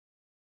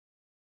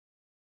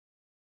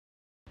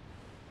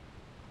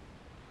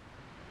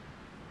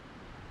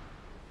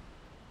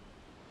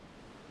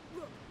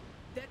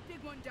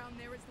one down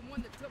there is the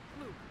one that took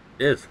KLUKE.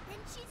 Yes. Then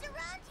she's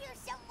around here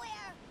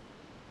somewhere.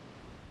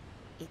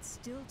 It's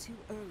still too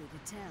early to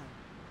tell.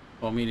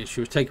 Well, I mean, if she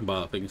was taken by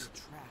other things,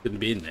 couldn't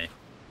be in there.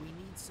 We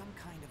need some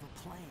kind of a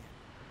plan.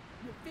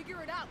 We'll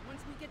figure it out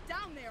once we get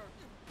down there.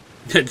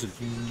 Just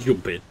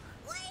jump in.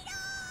 Wait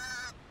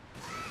up!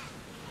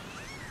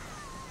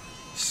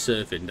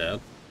 Surfing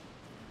down.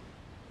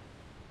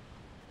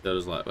 That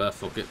was like, well,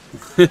 fuck it.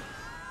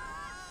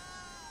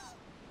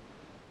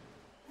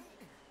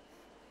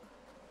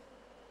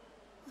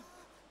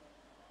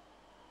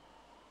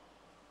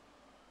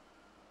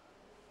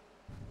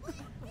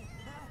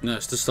 No,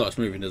 it just starts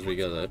moving as we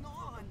go though. An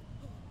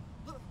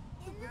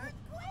earthquake?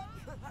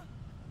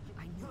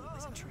 I knew it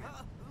was a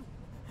trap.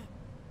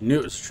 Knew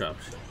it was a trap.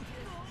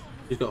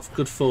 He's got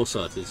good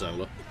foresight in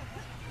Zola.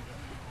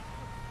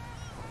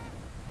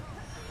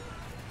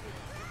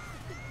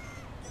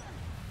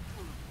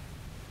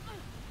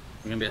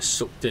 I'm gonna get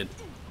sucked in.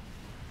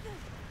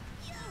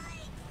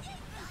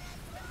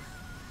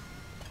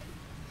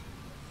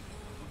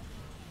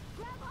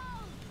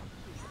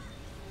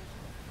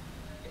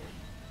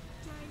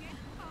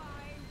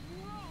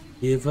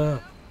 Give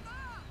up.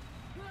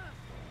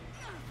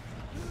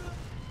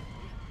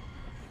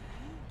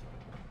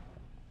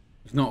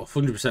 He's not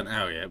 100%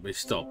 out yet, but he's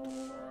stopped.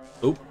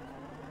 Oh,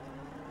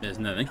 there's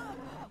nothing.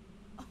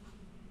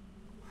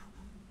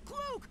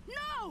 KLUKE,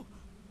 no!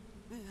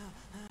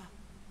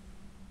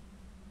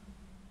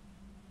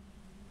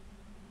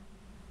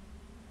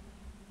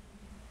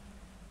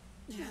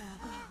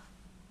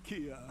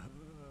 Kia.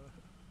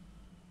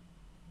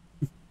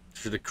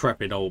 She's a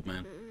decrepit old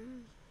man.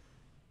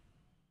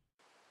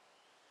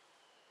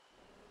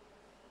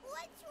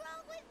 What's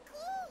wrong with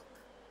KLUKE?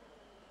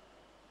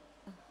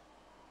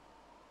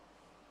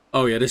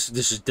 Oh yeah, this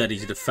is dead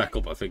easy to feck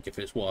up. I think if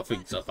it's what I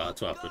think is about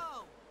to happen.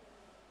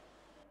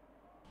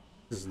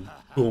 This is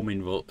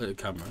booming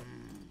camera.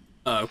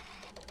 Uh oh.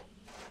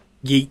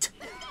 Yeet.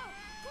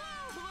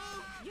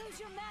 Use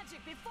your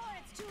magic before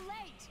it's too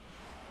late.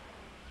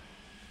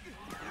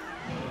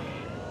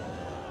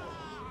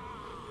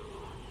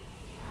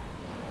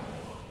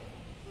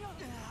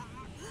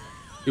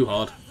 Too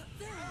hard.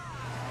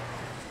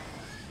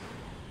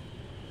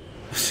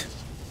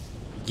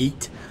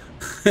 Yeet.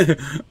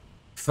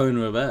 Phone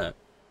her about.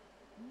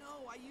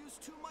 No, I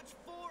used too much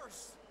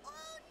force. Oh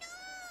no!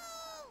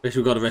 Guess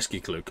we've got to rescue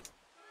KLUKE.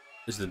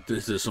 This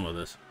is some of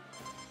this.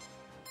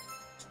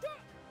 If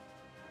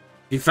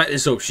you fact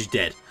this up, she's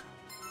dead.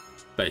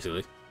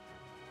 Basically.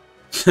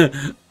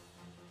 I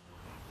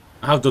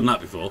have done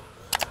that before.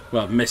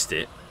 Well, I've missed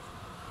it.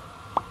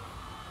 So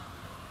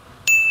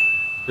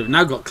we've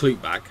now got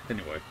KLUKE back,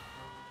 anyway.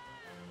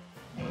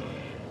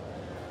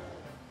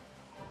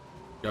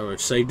 Go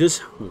saved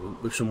us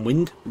with some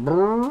wind.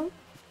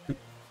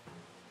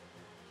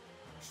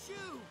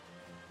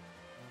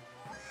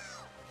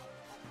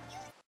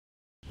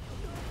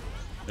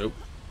 Nope.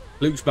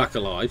 KLUKE's back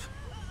alive.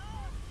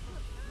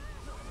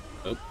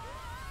 Nope.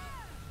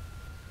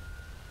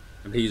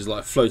 And he's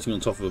like floating on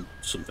top of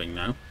something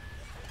now.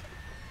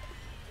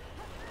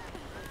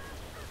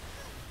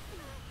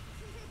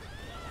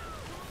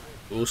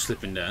 All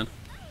slipping down.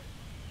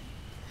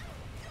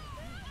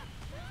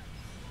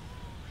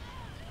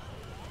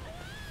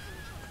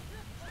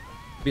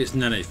 It's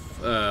Nene.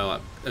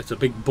 Like, it's a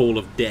big ball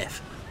of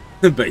death,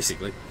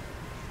 basically.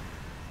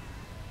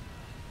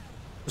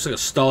 Looks like a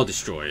Star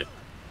Destroyer.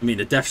 I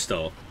mean, a Death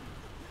Star.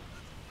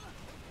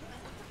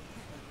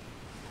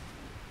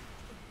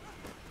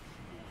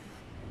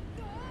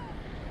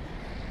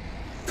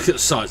 Look at the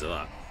size of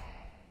that.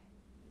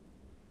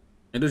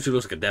 It literally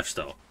looks like a Death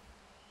Star.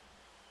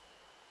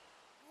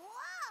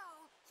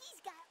 Wow! He's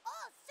got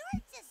all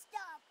sorts of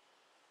stuff.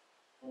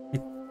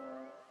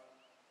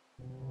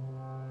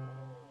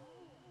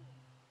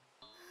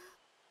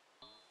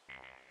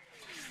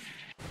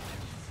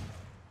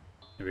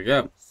 Here we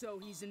go. So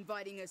he's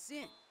inviting us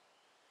in.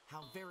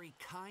 How very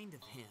kind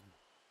of him.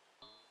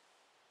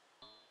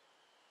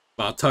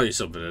 But I'll tell you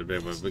something in a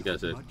bit when we get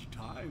to. Much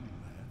time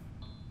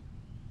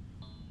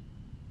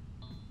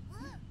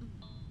left.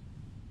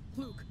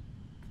 KLUKE,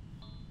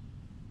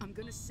 I'm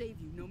gonna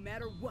save you no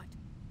matter what.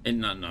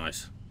 Isn't that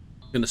nice?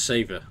 He's gonna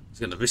save her. He's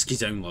gonna risk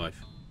his own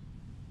life.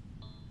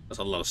 That's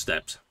a lot of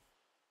steps.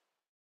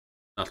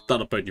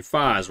 That'll put your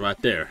fires right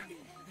there.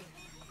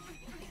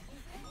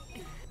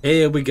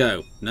 Here we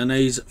go.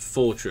 Nene's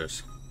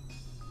Fortress.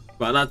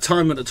 Right, that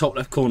time at the top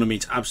left corner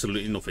means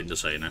absolutely nothing to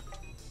say now.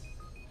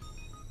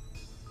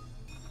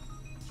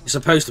 It's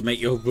supposed to make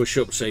you rush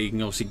up so you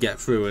can obviously get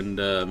through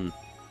and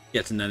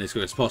get to Nene as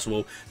quick as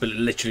possible, but it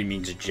literally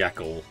means a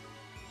jack all.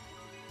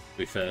 To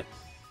be fair.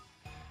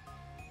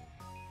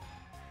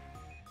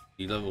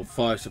 The level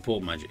 5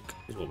 support magic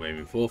is what we're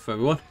aiming for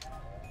everyone.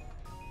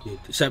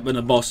 Except when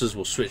the bosses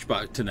will switch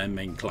back to their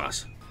main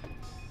class.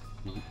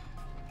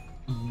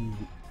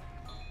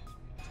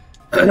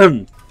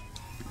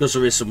 Because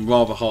there is some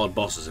rather hard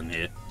bosses in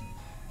here.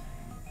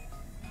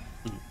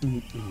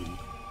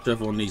 So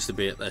everyone needs to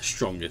be at their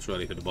strongest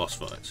ready for the boss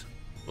fights.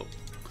 But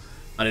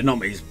I did not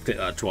mean to click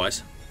that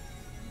twice.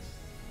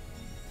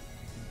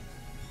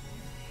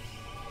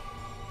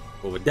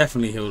 Well, we're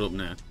definitely healed up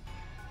now.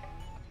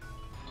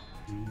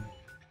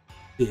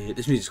 Yeah,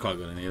 this music's quite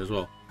good in here as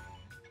well.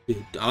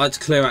 I like to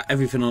clear out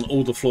everything on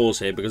all the floors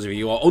here, because if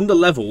you are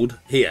under-leveled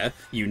here,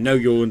 you know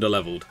you're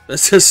under-leveled.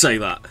 Let's just say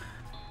that.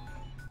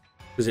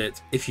 Because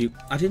if you...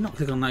 I did not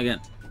click on that again.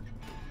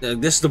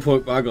 This is the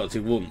point where I got to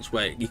once,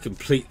 where you're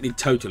completely,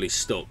 totally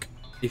stuck.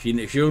 If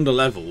you're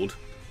under-leveled,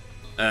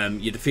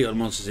 you defeat all the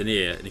monsters in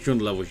here, and if you're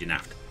under-leveled, you're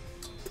naffed.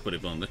 To put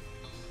it bluntly.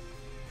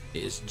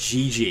 It is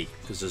GG,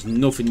 because there's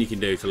nothing you can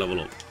do to level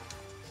up.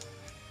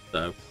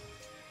 So...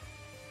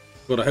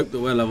 But I hope that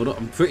we're leveled up.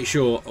 I'm pretty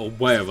sure I'm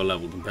way over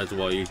level compared to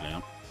what I usually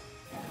am.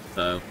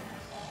 So,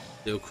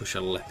 Steel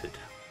Crusher Leopard.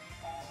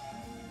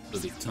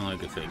 Bloody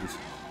tiger things.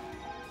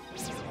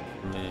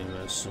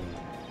 There's some.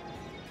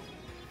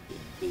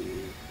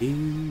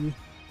 Don't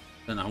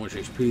know how much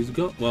HP he's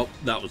got. Well,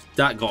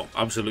 that got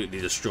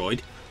absolutely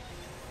destroyed.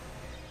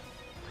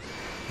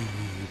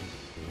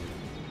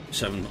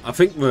 7. I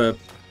think we're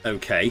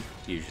okay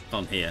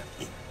on here.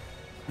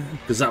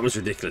 Because that was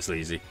ridiculously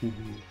easy.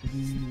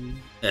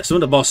 Yeah, some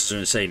of the bosses are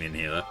insane in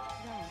here though.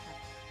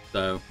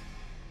 So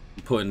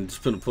I'm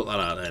just gonna put that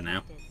out there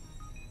now.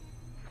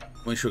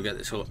 Make sure we get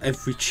this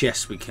every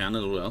chest we can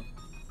as well.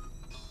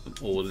 From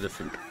all the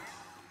different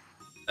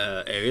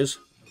areas,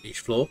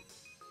 each floor.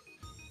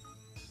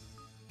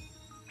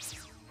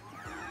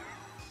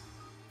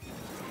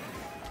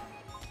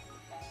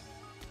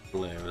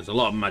 There's a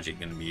lot of magic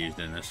going to be used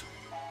in this.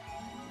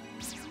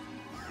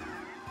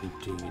 The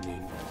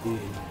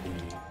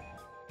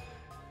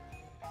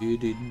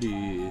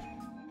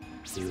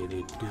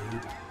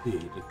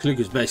KLUKE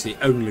has basically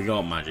only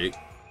got magic.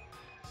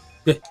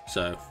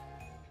 So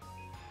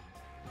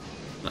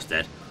that's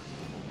dead.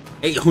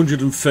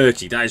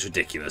 830, that is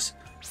ridiculous.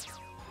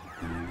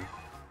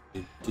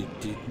 I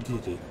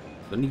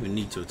don't even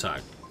need to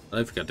attack. I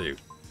don't think I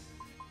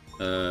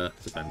do.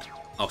 Depends.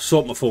 I'll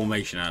sort my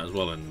formation out as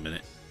well in a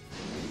minute.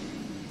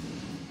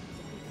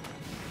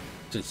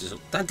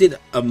 That did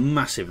a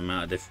massive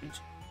amount of difference.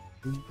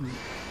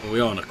 Well,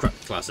 we are on a crap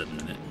class at the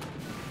minute.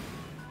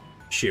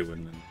 Shoe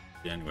and then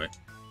anyway.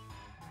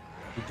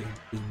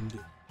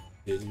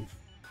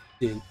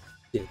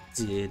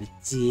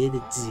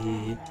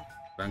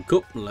 Rank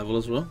up level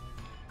as well.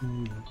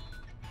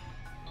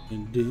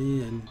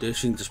 And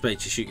dashing to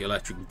space to shoot your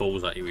electric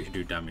balls at you which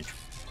do damage.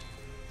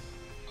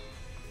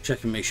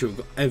 Check and make sure we've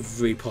got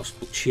every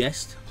possible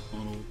chest.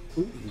 Oh,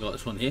 we've got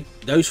this one here.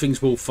 Those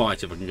things will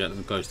fight if I can get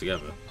them close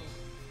together.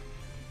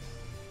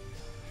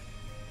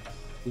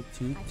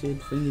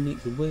 Protected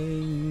fingernails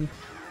away.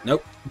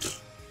 Nope.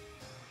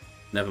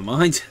 Never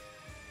mind.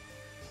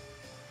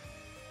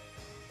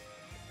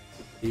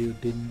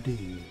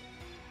 17.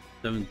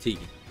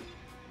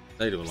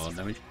 They do a lot of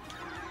damage.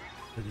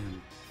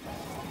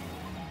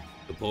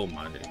 The ball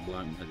magic,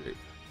 blind magic.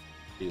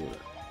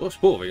 What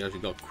sport have we actually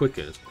got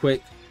quicker? It's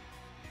quick.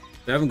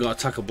 They haven't got a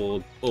tackle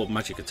ball or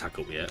magic attack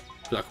up yet.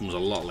 That comes a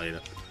lot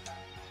later.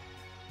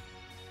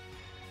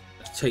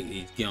 Let's take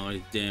these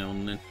guys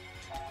down then.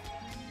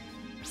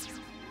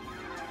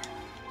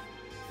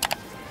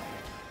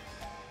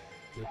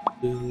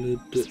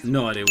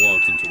 No idea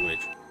what I've into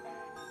which.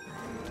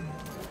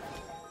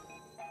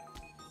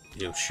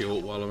 He'll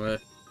short while I'm here.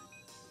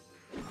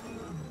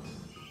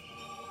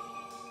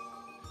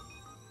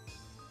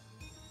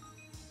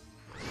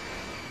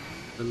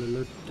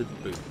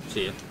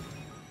 See ya.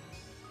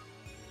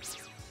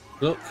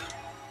 Look.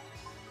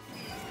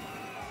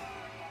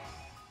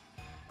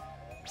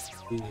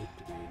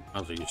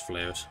 I'll use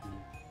flares.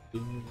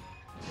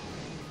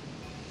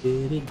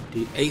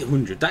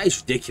 800. That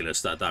is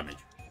ridiculous, that damage.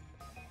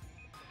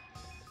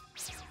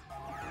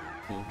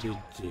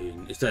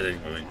 It's dead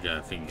anyway when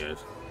the thing goes.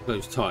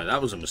 Close tie.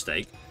 That was a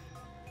mistake.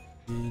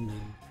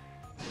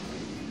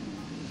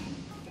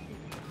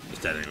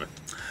 It's dead anyway.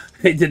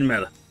 It didn't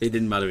matter. It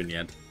didn't matter in the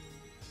end.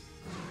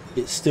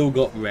 It still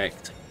got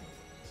wrecked.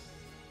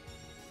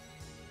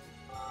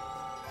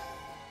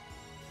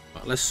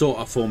 Right, let's sort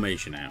our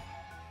formation out.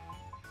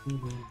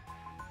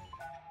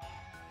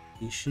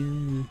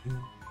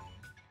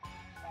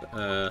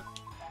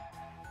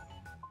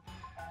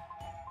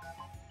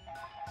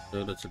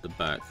 So that's at the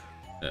back.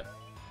 Yeah.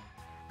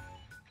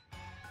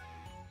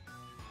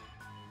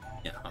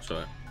 Yeah, that's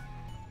right.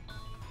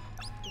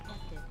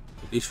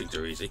 These things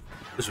are easy.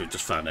 This we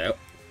just found out.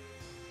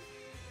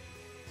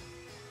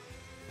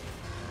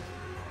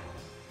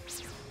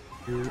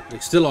 They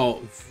still are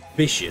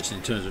vicious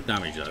in terms of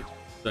damage though.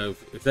 So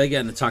if they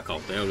get an attack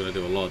off, they are going to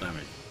do a lot of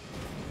damage.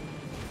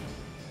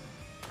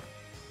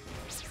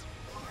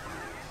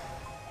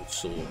 Good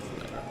sword.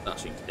 That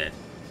thing's dead.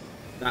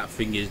 That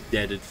thing is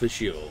deaded for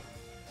sure.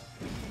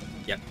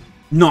 Yep.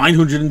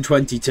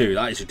 922.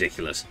 That is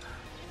ridiculous.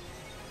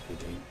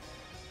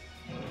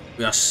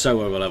 We are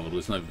so over leveled.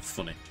 It's not even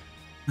funny.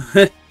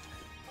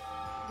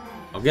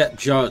 I'll get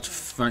Jar to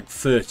rank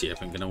 30, I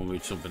think, and then we'll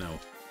move something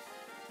else.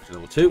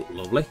 Level 2.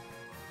 Lovely.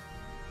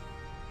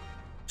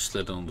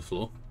 Slid on the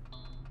floor.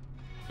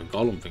 A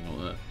golem thing up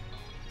there.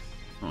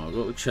 Oh, I've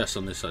got the chest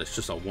on this side. It's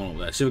just that one up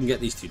there. See if we can get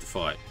these two to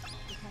fight.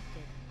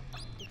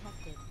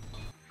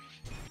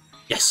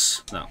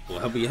 Yes, that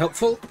will be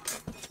helpful.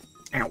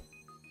 Ow.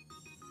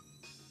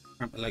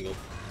 Cramp my leg up.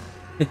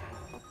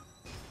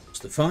 What's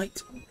the fight?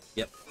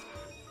 Yep.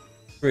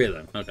 3 of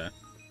them, okay.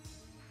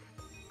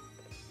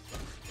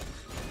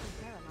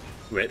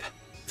 Rip.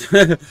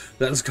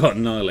 That's got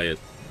annihilated.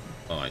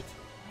 Right.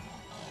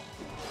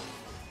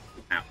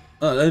 Ow.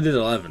 Oh, they did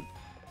 11.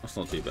 That's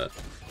not too bad.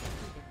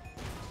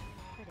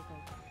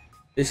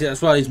 You see,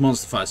 that's why these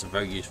monster fights are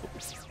very useful.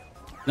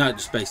 Now it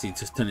just basically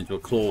just turn into a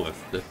claw of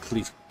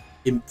these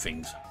imp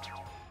things.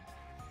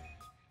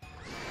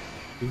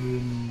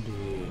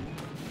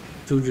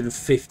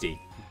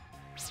 250.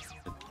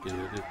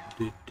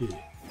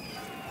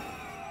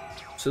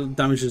 So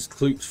damage does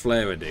KLUKE's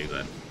flare do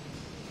then?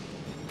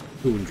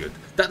 200.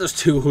 That does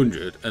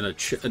 200 and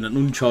an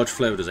uncharged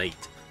flare does 8.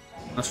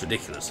 That's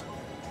ridiculous.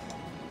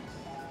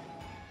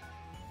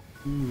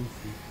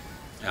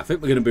 Yeah, I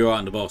think we're going to be right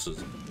on the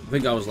bosses. I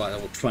think I was like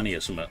level 20 or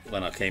something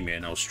when I came here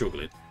and I was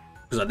struggling.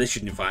 Because I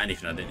literally didn't fight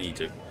anything I didn't need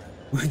to.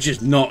 Which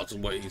is not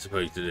what you're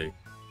supposed to do.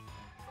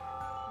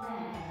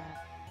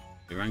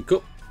 You rank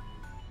up.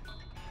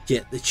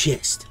 Get the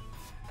chest.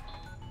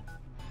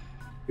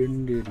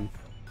 Mega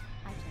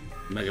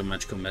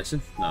magical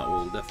medicine. That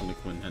will definitely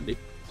come in handy.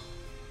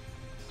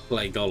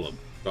 Play Golem.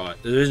 Right,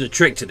 there is a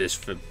trick to this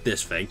for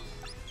this thing.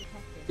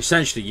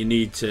 Essentially, you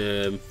need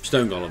to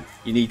stone golem.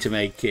 You need to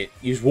make it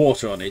use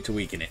water on it to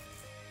weaken it.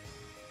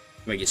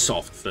 Make it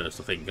soft first,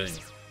 I think.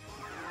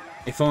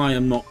 If I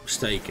am not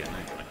mistaken,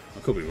 anyway, I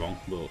could be wrong,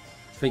 but I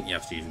think you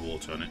have to use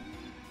water on it.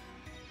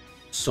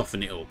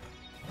 Soften it up.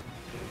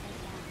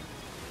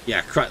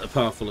 Yeah, crack the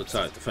powerful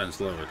attack. Defense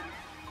lowered.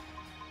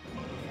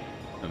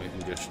 And we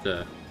can just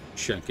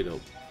shank it up.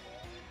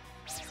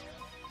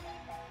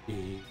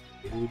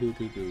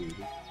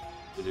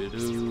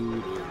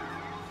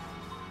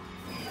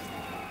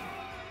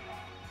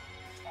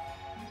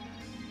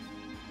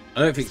 I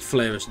don't think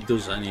flare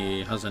has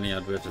any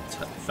adverse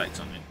effect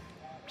on it.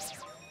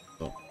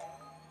 But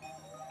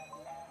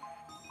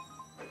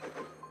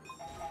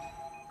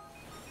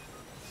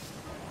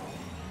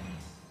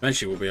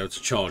eventually we'll be able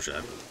to charge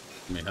them.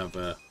 We have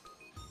a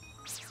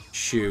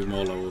shoe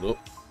more leveled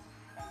up.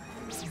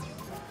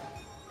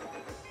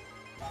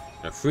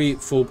 Got 3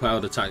 full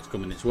powered attacks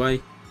coming its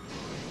way.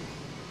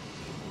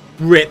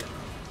 Rip!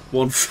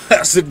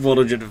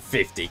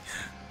 1,150.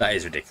 That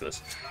is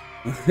ridiculous.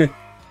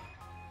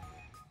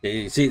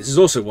 You see, this is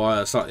also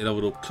why I slightly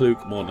leveled up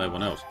KLUKE more than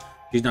everyone else.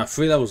 He's now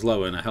 3 levels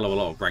lower and a hell of a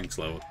lot of ranks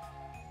lower.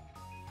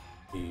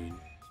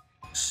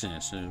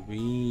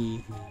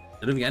 Accessory.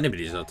 I don't think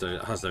anybody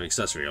has their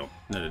accessory on.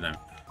 No, they don't.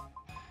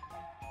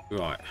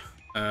 Right.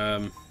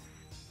 Yeah,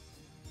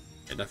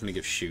 definitely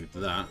give shoot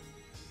that.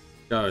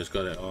 Garo's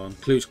got it on.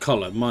 KLUKE's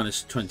collar,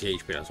 minus 20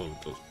 HP, that's all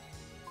it does.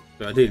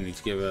 But I do need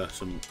to give her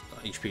some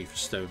HP for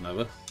stone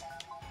leather.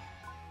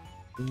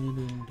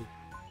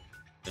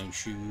 Don't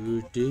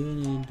shoot.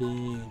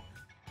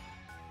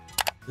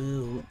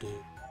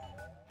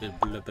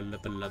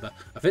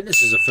 I think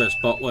this is the first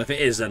bot. Well, if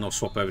it is, then I'll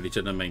swap over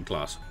to the main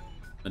class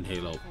and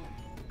heal up.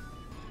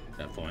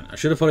 Yeah, fine. I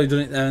should have probably done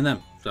it there and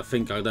then. So I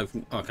think I don't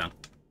think I can.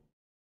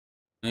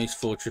 Ace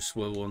Fortress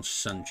World 1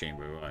 Sand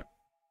Chamber, right.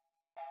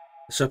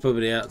 Let's swap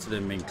everybody out to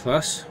the main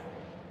class.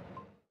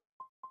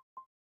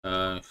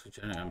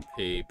 Generate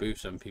MP,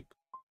 boost MP,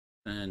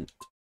 and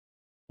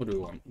what do we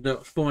want?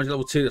 No, Spawn Magic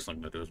level 2, that's not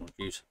going to do as much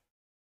use.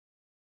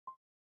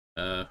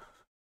 Yeah.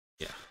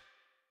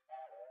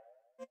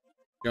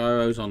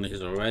 Gyro's on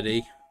his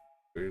already.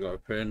 We've got a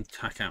pin.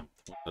 Attack out.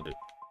 What do I do?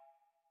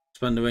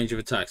 Expand the range of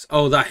attacks.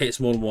 Oh, that hits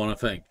more than one, I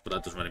think, but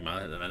that doesn't really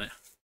matter at the minute.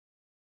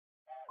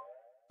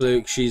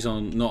 KLUKE, she's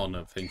on, not on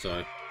the thing,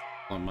 so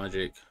on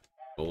magic.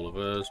 All of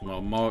hers.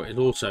 Mara is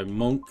also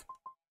monk.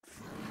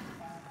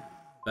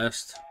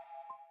 Best.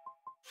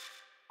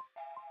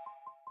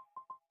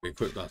 We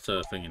equip that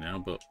thingy now,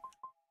 but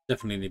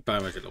definitely need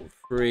biomagic level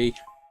 3.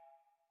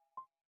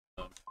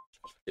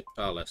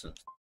 Power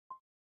lessons.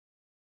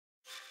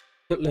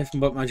 Lift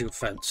and magical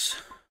fence.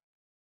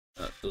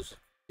 That does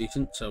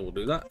decent, so we'll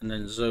do that. And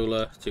then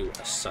Zola to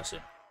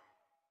assassin.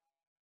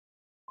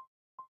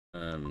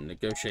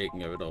 Negotiate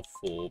and get rid of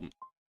 4.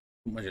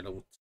 Magic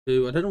level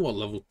 2. I don't know what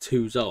level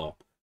 2s are.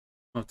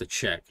 I'll have to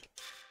check.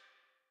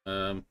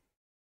 Let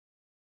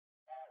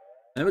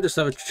me just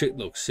have a quick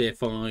look, see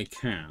if I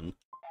can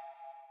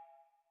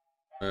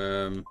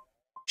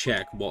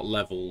check what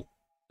level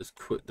this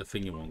the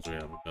thingy ones we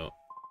haven't got.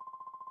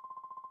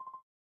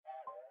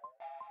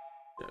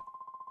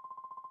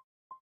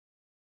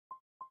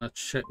 Let's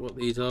check what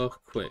these are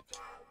quick.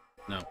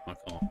 No, I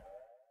can't.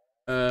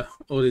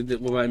 What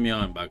about my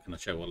iron bag? Can I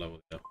check what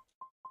level they are?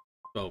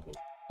 12.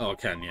 Oh, I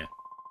can, yeah.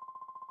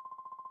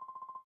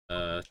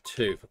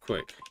 2 for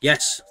quick.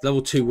 Yes,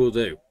 level 2 will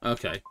do.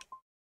 Okay.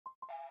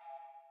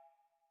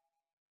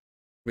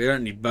 We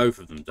don't need both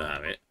of them to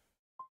have it.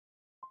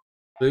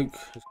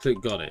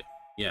 KLUKE got it.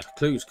 Yeah,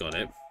 KLUKE's got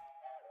it.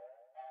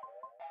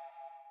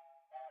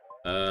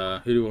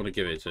 Who do we want to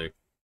give it to?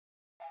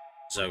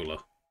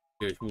 Zola.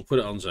 Good. We'll put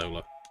it on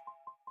Zola.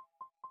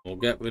 We'll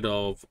get rid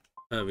of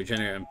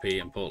regenerate MP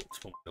and put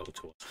level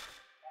 2.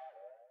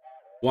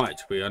 Right,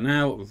 we are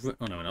now...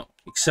 Oh, no, we're not.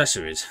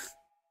 Accessories.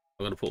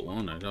 I've got to put one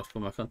on. No, do I have to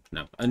put back on?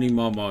 No, only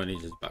more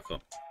needs is back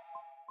on.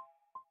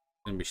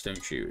 Gonna be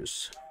stone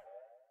shoes.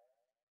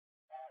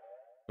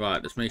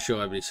 Right, let's make sure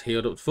everybody's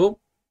healed up to full.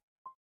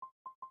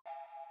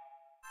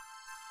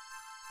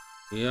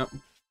 Yep.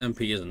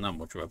 MP isn't that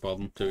much of a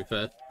problem, to be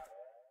fair.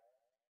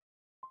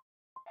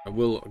 I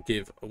will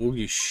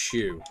use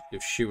Shoe.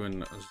 Give Shoe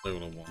and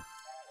Zola one.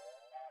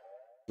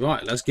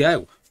 Right, let's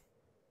go.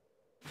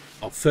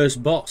 Our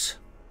first boss.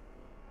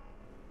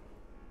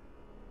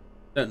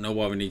 Don't know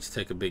why we need to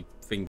take a big